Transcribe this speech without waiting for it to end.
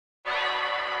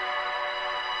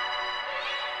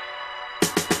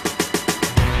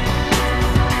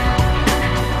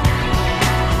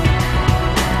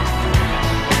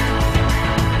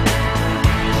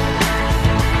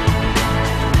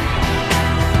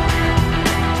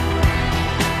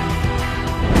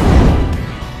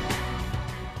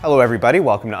Hello everybody,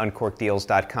 welcome to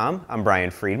uncorkdeals.com. I'm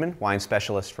Brian Freedman, wine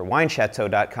specialist for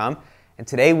winechateau.com, and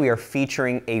today we are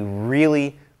featuring a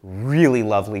really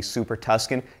lovely Super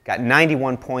Tuscan. Got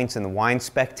 91 points in the Wine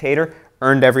Spectator,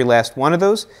 earned every last one of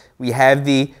those. We have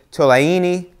the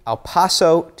Tolaini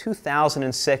Passo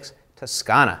 2006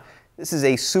 Toscana. This is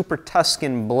a Super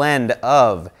Tuscan blend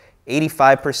of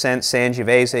 85%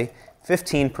 Sangiovese,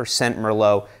 15%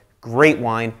 Merlot. Great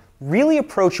wine, really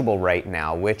approachable right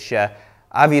now, which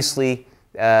obviously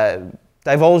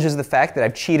divulges the fact that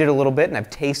I've cheated a little bit and I've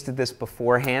tasted this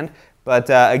beforehand. But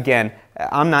again,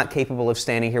 I'm not capable of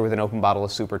standing here with an open bottle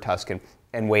of Super Tuscan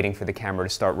and waiting for the camera to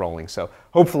start rolling. So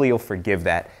hopefully you'll forgive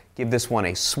that. Give this one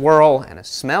a swirl and a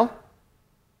smell.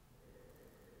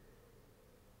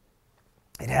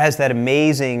 It has that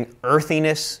amazing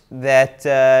earthiness that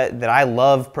I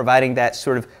love, providing that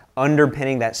sort of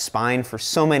underpinning, that spine for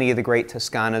so many of the great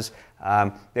Toscanas.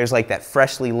 There's like that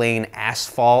freshly laid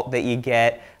asphalt that you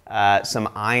get, some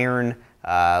iron,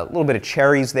 a little bit of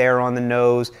cherries there on the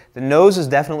nose. The nose is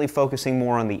definitely focusing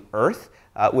more on the earth,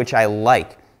 which I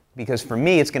like, because for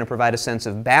me it's going to provide a sense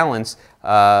of balance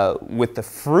with the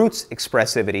fruit's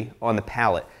expressivity on the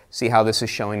palate. See how this is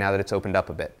showing now that it's opened up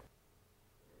a bit.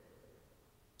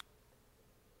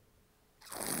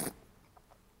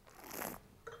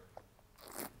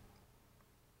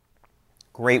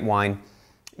 Great wine.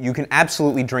 You can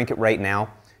absolutely drink it right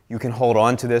now. You can hold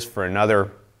on to this for another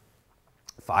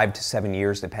 5 to 7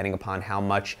 years, depending upon how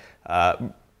much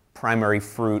primary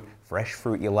fruit, fresh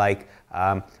fruit you like.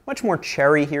 Much more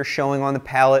cherry here showing on the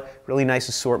palate. Really nice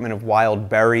assortment of wild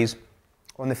berries.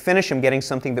 On the finish, I'm getting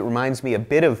something that reminds me a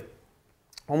bit of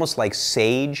almost like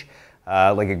sage,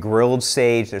 like a grilled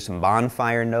sage. There's some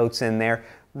bonfire notes in there.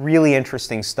 Really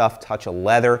interesting stuff, touch of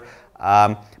leather.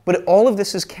 But all of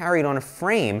this is carried on a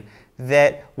frame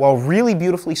that, while really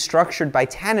beautifully structured by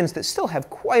tannins that still have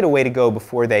quite a way to go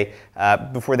before they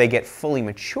get fully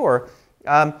mature,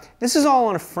 this is all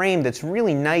on a frame that's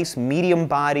really nice,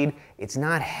 medium-bodied. It's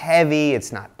not heavy,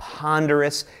 it's not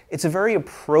ponderous. It's a very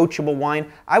approachable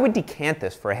wine. I would decant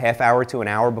this for a half hour to an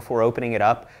hour before opening it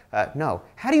up. No,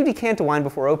 how do you decant a wine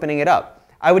before opening it up?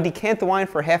 I would decant the wine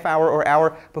for a half hour or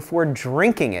hour before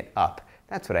drinking it up.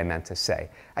 That's what I meant to say.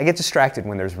 I get distracted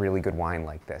when there's really good wine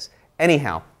like this.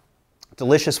 Anyhow,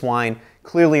 delicious wine,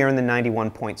 clearly earned the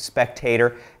 91-point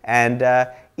Spectator, and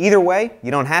either way,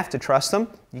 you don't have to trust them.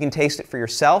 You can taste it for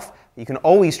yourself. You can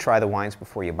always try the wines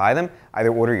before you buy them.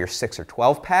 Either order your 6 or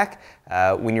 12 pack.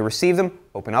 When you receive them,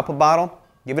 open up a bottle,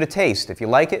 give it a taste. If you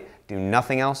like it, do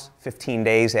nothing else. 15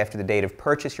 days after the date of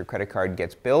purchase, your credit card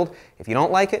gets billed. If you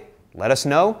don't like it, let us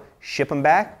know, ship them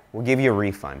back, we'll give you a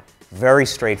refund. Very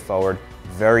straightforward,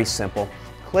 very simple.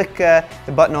 Click the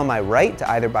button on my right to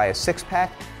either buy a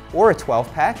 6-pack or a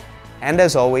 12-pack. And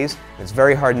as always, it's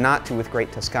very hard not to with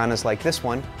great Toscanas like this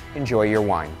one. Enjoy your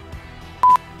wine.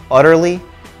 Utterly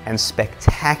and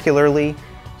spectacularly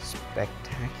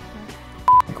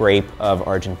grape of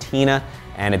Argentina,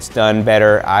 and it's done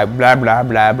better. Blah, blah,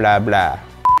 blah, blah, blah.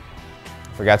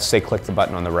 Forgot to say click the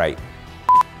button on the right.